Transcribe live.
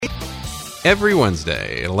Every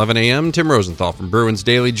Wednesday at 11 a.m., Tim Rosenthal from Bruins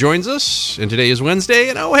Daily joins us. And today is Wednesday,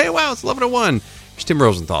 and oh, hey, wow, it's 11:01. Here's Tim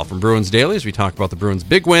Rosenthal from Bruins Daily as we talk about the Bruins'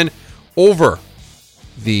 big win over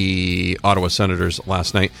the Ottawa Senators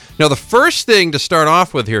last night. Now, the first thing to start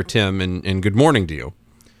off with here, Tim, and good morning to you.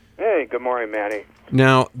 Hey, good morning, Manny.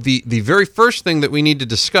 Now, the very first thing that we need to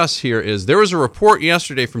discuss here is there was a report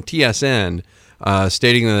yesterday from TSN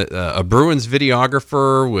stating that a Bruins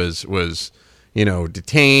videographer was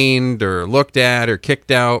detained or looked at or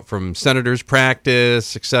kicked out from Senators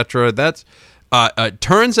practice, etc. That's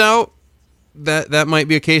turns out that might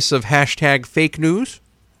be a case of hashtag fake news.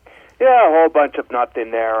 Yeah, a whole bunch of nothing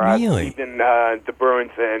there. Really? Even the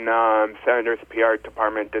Bruins and Senators PR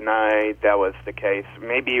department denied that was the case.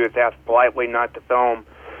 Maybe he was asked politely not to film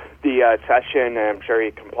the session, and I'm sure he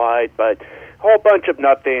complied, but a whole bunch of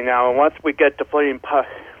nothing. Now, once we get deflating pucks,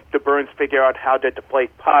 the Bruins figure out how to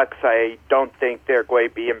deflate pucks, I don't think they're going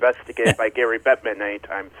to be investigated by Gary Bettman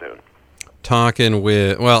anytime soon. Talking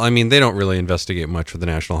with, well, I mean, they don't really investigate much with the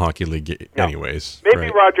National Hockey League anyways. Maybe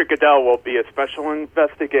right? Roger Goodell will be a special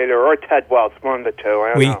investigator, or Ted Wells, one of the two.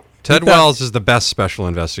 I don't know. Ted Wells is the best special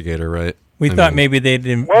investigator, right? We thought maybe they'd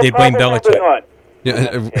blame Belichick. Belichick.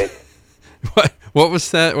 Yeah. What was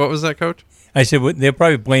that? What was that, Coach? I said they'll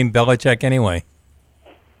probably blame Belichick anyway.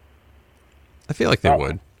 I feel like they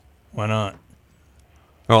would. Why not?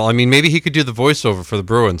 Well, I mean, maybe he could do the voiceover for the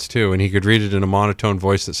Bruins, too, and he could read it in a monotone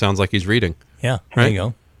voice that sounds like he's reading. Yeah, right? There you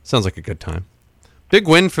go. Sounds like a good time. Big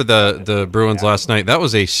win for the Bruins last night. That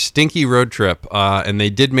was a stinky road trip, and they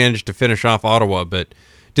did manage to finish off Ottawa, but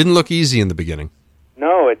didn't look easy in the beginning.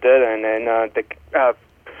 No, it didn't, and the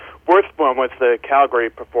worst one was the Calgary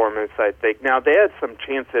performance, I think. Now, they had some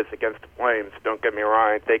chances against the Flames, don't get me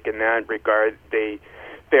wrong. I think in that regard, they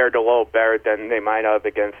fared a little better than they might have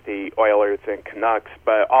against the Oilers and Canucks,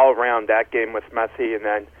 but all around that game was messy, and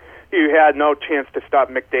then you had no chance to stop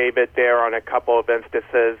McDavid there on a couple of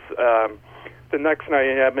instances. The next night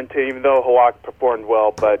in Edmonton, even though Halak performed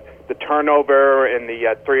well, but the turnover in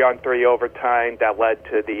the 3-on-3 overtime that led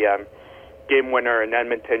to the game winner in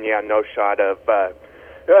Edmonton, you had no shot of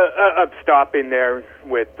stopping there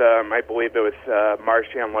with, I believe it was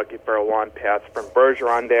Marchand looking for a long pass from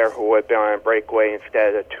Bergeron there, who would have been on a breakaway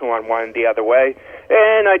instead of a 2-on-1 the other way.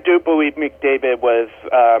 And I do believe McDavid was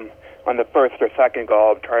on the first or second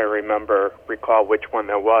goal. I'm trying to recall which one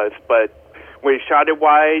that was. But we shot it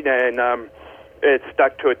wide, and it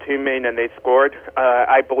stuck to a teammate, and they scored.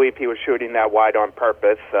 I believe he was shooting that wide on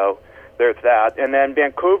purpose, so there's that. And then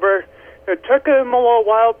Vancouver, it took them a little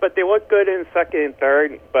while, but they looked good in second and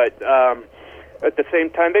third. But at the same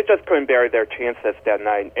time, they just couldn't bury their chances that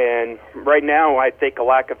night. And right now, I think a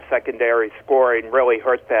lack of secondary scoring really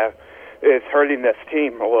is hurting this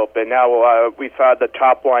team a little bit. Now, we saw the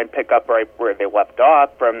top line pick up right where they left off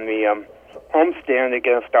from the homestand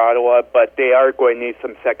against Ottawa, but they are going to need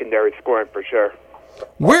some secondary scoring for sure.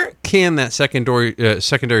 Where can that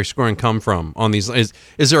secondary scoring come from on these? Is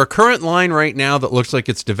there a current line right now that looks like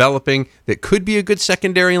it's developing that could be a good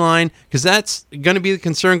secondary line? Because that's going to be the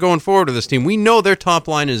concern going forward with this team. We know their top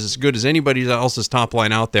line is as good as anybody else's top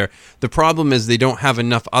line out there. The problem is they don't have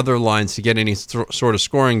enough other lines to get any sort of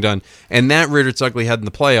scoring done, and that reared its ugly head in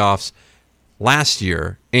the playoffs last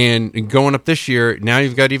year, and going up this year, now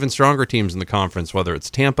you've got even stronger teams in the conference, whether it's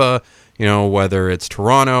Tampa, whether it's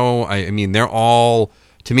Toronto. I mean, they're all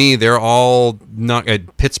not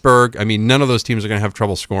at Pittsburgh. I mean, none of those teams are going to have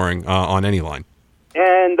trouble scoring on any line.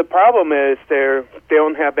 And the problem is they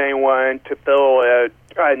don't have anyone to fill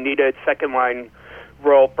a needed second line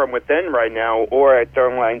role from within right now, or a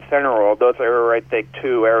third line center role. Those are, I think,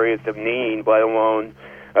 two areas of need, let alone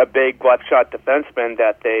a big left shot defenseman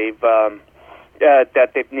that they've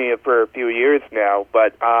needed for a few years now.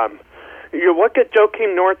 But you look at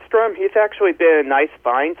Joakim Nordstrom, he's actually been a nice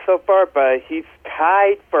find so far, but he's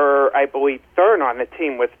tied for, I believe, third on the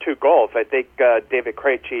team with 2 goals. I think David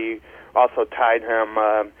Krejci also tied him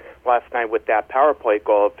last night with that power play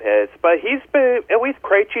goal of his. But at least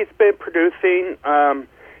Krejci's been producing.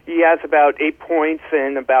 He has about 8 points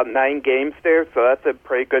in about 9 games there, so that's a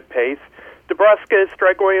pretty good pace. DeBrusk is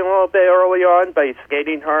struggling a little bit early on, but he's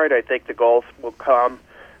skating hard. I think the goals will come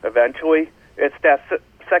eventually. It's that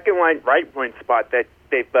second line right wing spot that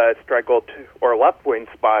they've struggled to, or left wing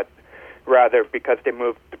spot rather, because they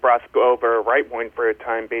moved DeBrusk over right wing for a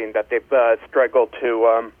time being, that they've struggled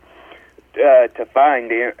to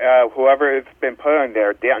find. Whoever has been put on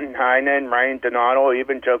there, Danton Heinen, Ryan Donato,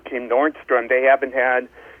 even Joakim Nordstrom, they haven't had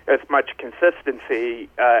as much consistency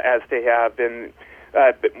as they have been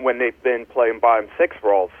when they've been playing bottom 6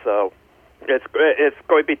 roles. So it's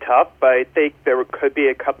going to be tough, but I think there could be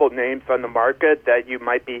a couple names on the market that you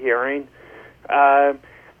might be hearing that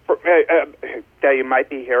you might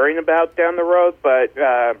be hearing about down the road, but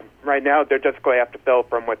right now they're just going to have to build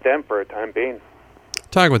from within for a time being.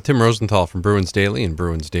 Talking with Tim Rosenthal from Bruins Daily and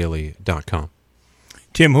BruinsDaily.com.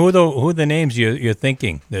 Tim, who are the names you're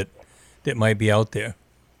thinking that might be out there?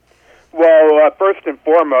 Well, first and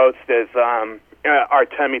foremost is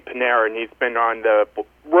Artemi Panarin. He's been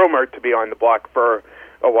rumored to be on the block for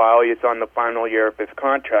a while. He's on the final year of his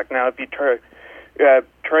contract. Now, if you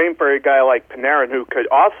train for a guy like Panarin, who could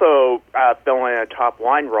also fill in a top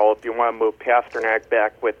line role if you want to move Pasternak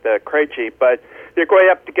back with Krejci, but you're going to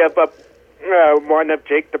have to give up one of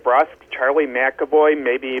Jake DeBrusk, Charlie McAvoy,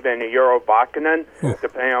 maybe even a Euro Vakinen,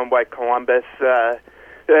 depending on what Columbus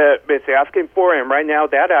is asking for. And right now,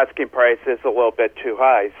 that asking price is a little bit too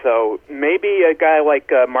high. So maybe a guy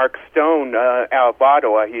like Mark Stone out of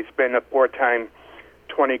Ottawa. He's been a 4-time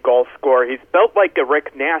 20-goal scorer. He's built like a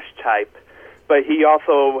Rick Nash type, but he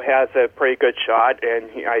also has a pretty good shot, and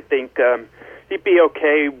I think he'd be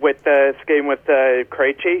okay with skating with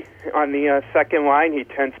Krejci on the second line. He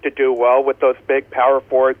tends to do well with those big power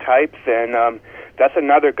forward types, and that's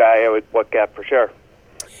another guy I would look at for sure.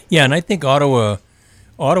 Yeah, and I think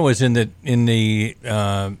Ottawa's in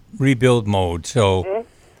the rebuild mode, so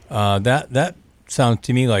that sounds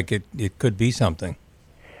to me like it could be something.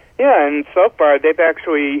 Yeah, and so far they've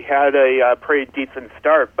actually had a pretty decent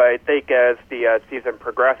start, but I think as the season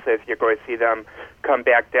progresses, you're going to see them come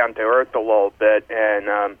back down to earth a little bit,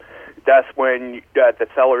 and that's when the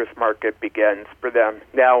seller's market begins for them.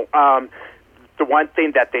 Now, the one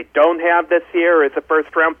thing that they don't have this year is a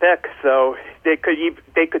first-round pick, so they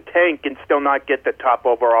could tank and still not get the top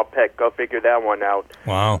overall pick. Go figure that one out.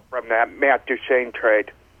 Wow! From that Matt Duchene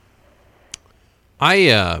trade.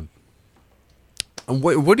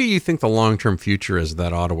 What do you think the long-term future is of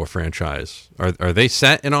that Ottawa franchise? Are they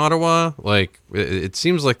set in Ottawa? Like, it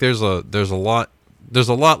seems like there's a lot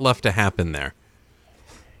left to happen there.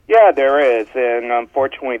 Yeah, there is, and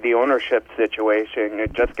unfortunately, the ownership situation,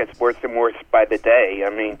 it just gets worse and worse by the day. I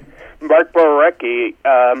mean, Mark Bororecki,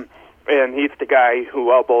 and he's the guy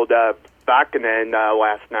who elbowed Vakinen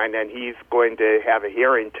last night, and he's going to have a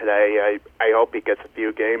hearing today. I hope he gets a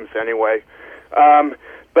few games anyway.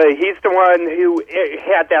 But he's the one who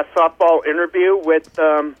had that softball interview with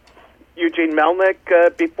Eugene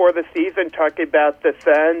Melnick before the season, talking about the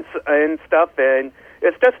Sens and stuff, and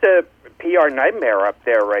it's just a PR nightmare up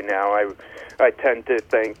there right now, I tend to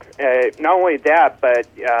think. Not only that, but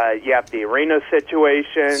you have the arena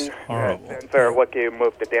situation. Sens are looking to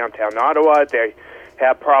move to downtown Ottawa. They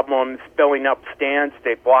have problems filling up stands.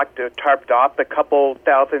 They tarped off a couple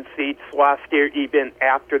thousand seats last year, even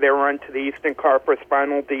after their run to the Eastern Conference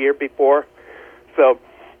Final the year before. So,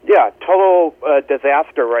 yeah, total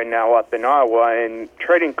disaster right now up in Ottawa, and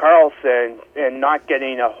trading Carlson and not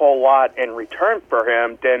getting a whole lot in return for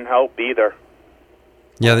him didn't help either.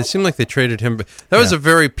 Yeah, they seem like they traded him. That was a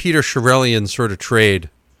very Peter Chiarellian sort of trade.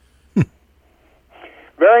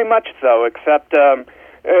 Very much so, except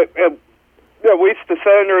at least the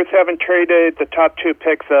Senators haven't traded the top two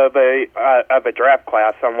picks of a draft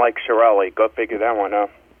class, unlike Chiarelli. Go figure that one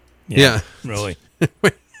out. Yeah. Really.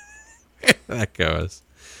 That goes.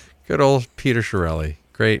 Good old Peter Chiarelli.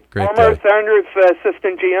 Great Former guy. Senators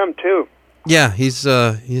assistant GM too. Yeah, he's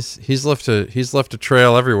left a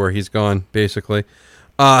trail everywhere he's gone, basically.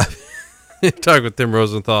 Talk with Tim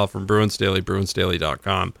Rosenthal from Bruins Daily,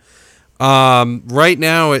 BruinsDaily.com. Right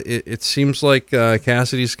now, it seems like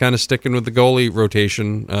Cassidy's kind of sticking with the goalie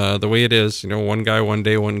rotation the way it is. One guy one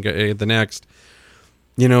day, one guy the next.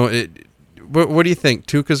 What do you think?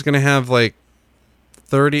 Tuukka's going to have like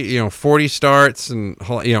 40 starts, and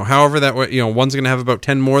however that way, one's going to have about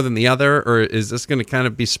 10 more than the other, or is this going to kind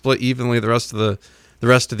of be split evenly the rest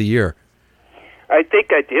of the year? I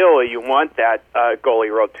think ideally you want that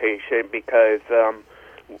goalie rotation because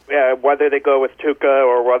whether they go with Tuukka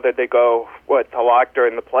or whether they go with Halak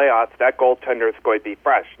during the playoffs, that goaltender is going to be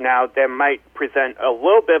fresh. Now, that might present a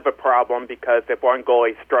little bit of a problem because if one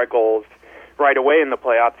goalie struggles right away in the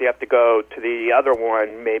playoffs, you have to go to the other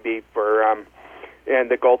one maybe for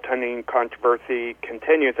and the goaltending controversy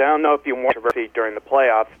continues. I don't know if you want controversy during the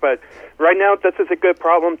playoffs, but right now this is a good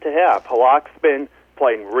problem to have. Halak's been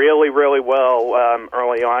playing really, really well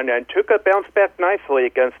early on, and Tuukka bounced back nicely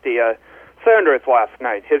against the Senators last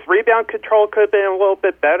night. His rebound control could have been a little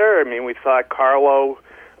bit better. I mean, we saw Carlo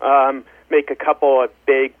make a couple of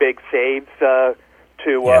big saves to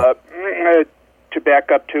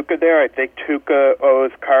back up Tuukka there. I think Tuukka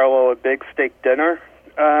owes Carlo a big steak dinner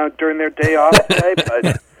during their day off today,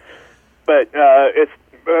 but it's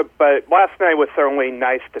but last night was certainly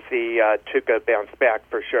nice to see Tuukka bounce back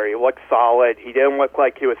for sure. He looked solid. He didn't look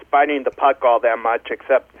like he was fighting the puck all that much,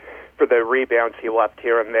 except for the rebounds he left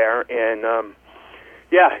here and there. And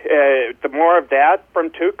the more of that from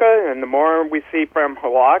Tuukka and the more we see from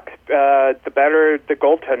Halak, the better the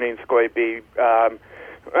goaltending is going to be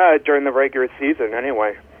during the regular season.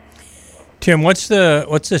 Anyway, Tim, what's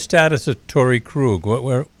the status of Torrey Krug?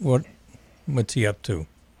 What's he up to?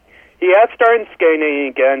 He has started skating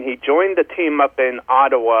again. He joined the team up in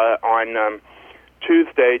Ottawa on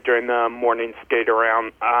Tuesday during the morning skate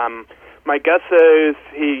around. My guess is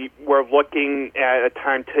we're looking at a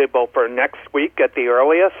timetable for next week at the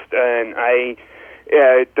earliest, and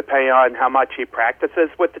depending on how much he practices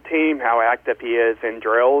with the team, how active he is in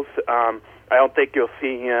drills, I don't think you'll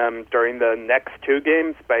see him during the next two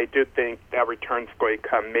games, but I do think that return's going to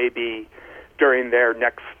come maybe during their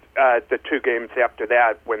next the two games after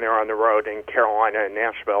that when they're on the road in Carolina and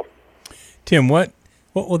Nashville. Tim, what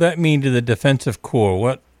will that mean to the defensive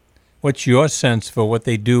core? What's your sense for what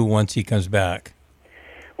they do once he comes back?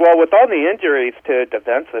 Well, with all the injuries to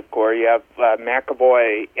defensive core, you have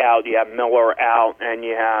McAvoy out, you have Miller out, and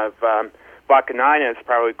you have Vakanainen is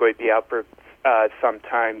probably going to be out for some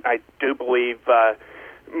time. I do believe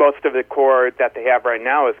most of the core that they have right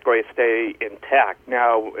now is going to stay intact.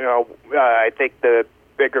 Now, I think the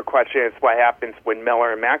bigger question is what happens when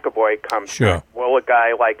Miller and McAvoy come. Sure. Will a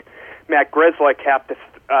guy like Matt Grzelcyk have to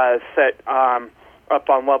set up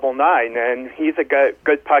on level 9? And he's a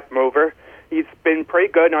good puck mover. He's been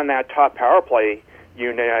pretty good on that top power play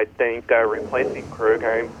unit, I think, replacing Krug.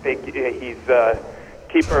 I think he's a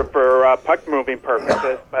keeper for puck moving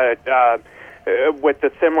purposes, but with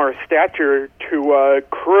the similar stature to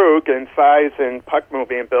Krug in size and puck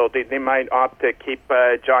moving ability, they might opt to keep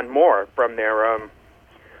John Moore from their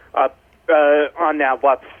on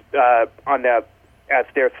that as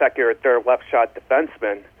their second or third left shot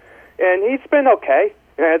defenseman, and he's been okay.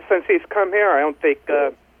 And since he's come here, I don't think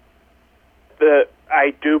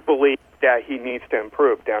I do believe that he needs to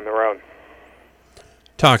improve down the road.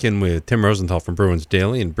 Talking with Tim Rosenthal from Bruins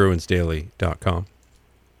Daily and BruinsDaily.com.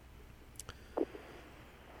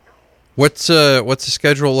 What's the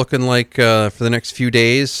schedule looking like for the next few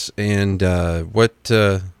days, and what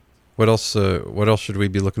else should we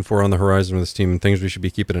be looking for on the horizon with this team, and things we should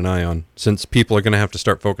be keeping an eye on, since people are going to have to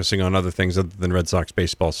start focusing on other things other than Red Sox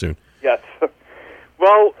baseball soon? Yes.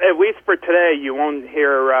 Well, at least for today, you won't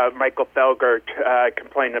hear Michael Felger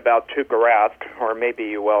complain about Tuukka Rask, or maybe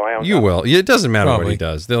you will. I don't know. You will. It doesn't matter Probably. what he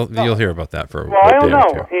does. You'll hear about that for a Well, I don't day or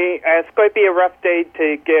know. two. It's going to be a rough day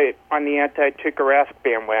to get on the anti-Tuukka Rask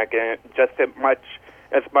bandwagon, just as much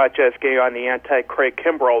as getting on the anti-Craig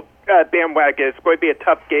Kimbrell bandwagon. It's going to be a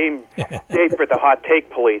tough day for the hot take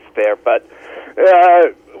police there. But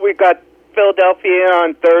we got Philadelphia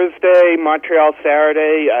on Thursday, Montreal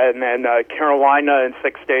Saturday, and then Carolina in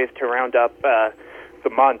 6 days to round up the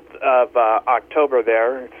month of October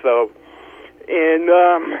there. So, and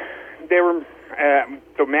the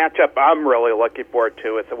matchup I'm really looking forward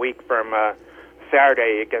to is a week from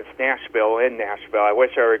Saturday against Nashville in Nashville. I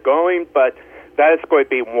wish I were going, but that is going to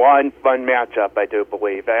be one fun matchup, I do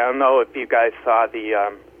believe. I don't know if you guys saw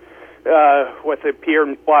the was it Pierre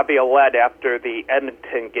Laviolette after the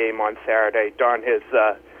Edmonton game on Saturday, don his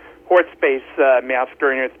horse face mask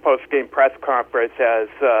during his post-game press conference as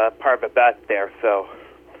part of a bet there. So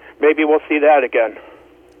maybe we'll see that again.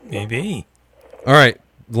 Maybe. All right.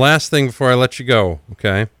 Last thing before I let you go,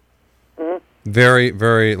 okay? Mm-hmm. Very,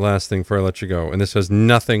 very last thing before I let you go. And this has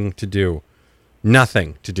nothing to do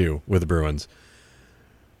with the Bruins.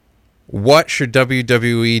 What should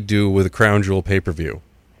WWE do with a Crown Jewel pay-per-view?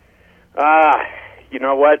 You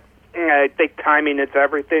know what? I think timing is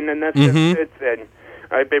everything in this instance, and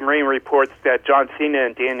I've been reading reports that John Cena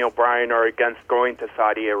and Daniel Bryan are against going to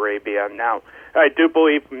Saudi Arabia. Now, I do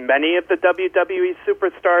believe many of the WWE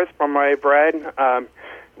superstars, from what I've read,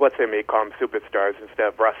 let's say we call them superstars instead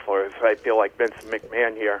of wrestlers. I feel like Vince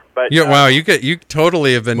McMahon here. But Yeah, wow, you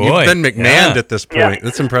totally have been Boy, you've been McMahon yeah. at this point. Yeah.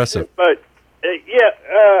 That's impressive. But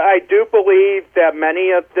I do believe that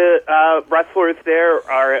many of the wrestlers there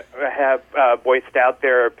have voiced out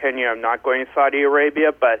their opinion of not going to Saudi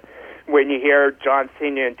Arabia. But when you hear John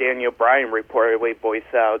Cena and Daniel Bryan reportedly voice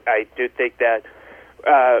out, I do think that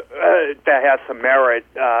that has some merit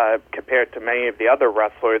compared to many of the other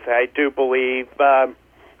wrestlers. I do believe that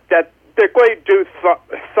they're going to do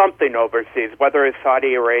something overseas, whether it's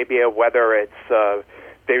Saudi Arabia, whether it's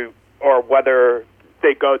whether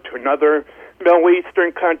they go to another Middle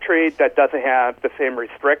Eastern country that doesn't have the same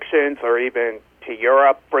restrictions, or even to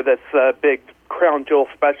Europe for this big Crown Jewel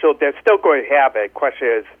special. They're still going to have it. Question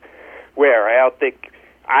is where. I don't think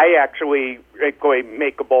I actually going to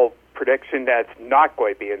make a bold prediction that's not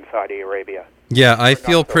going to be in Saudi Arabia. Yeah, I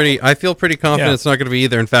feel pretty confident it's not going to be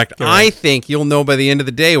either. In fact, I think you'll know by the end of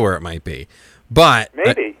the day where it might be. But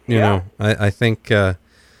maybe I think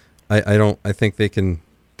I think they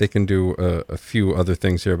can do a few other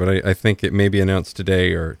things here, but I think it may be announced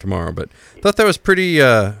today or tomorrow. But I thought that was pretty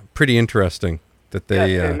interesting that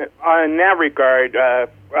they. Yes, and in that regard,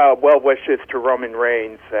 well wishes to Roman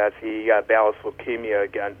Reigns as he battles leukemia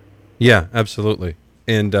again. Yeah, absolutely.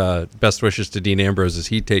 And best wishes to Dean Ambrose as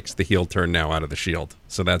he takes the heel turn now out of the Shield.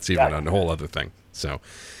 So that's even a whole other thing. So,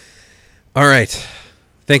 all right.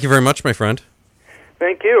 Thank you very much, my friend.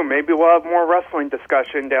 Thank you. Maybe we'll have more wrestling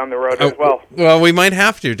discussion down the road as well. Well, we might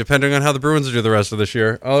have to, depending on how the Bruins do the rest of this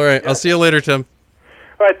year. All right. I'll see you later, Tim.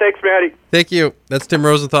 All right. Thanks, Matty. Thank you. That's Tim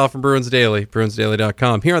Rosenthal from Bruins Daily,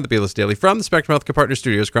 bruinsdaily.com, here on the B-List Daily from the Spectrum Healthcare Partners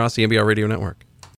Studios across the NBR Radio Network.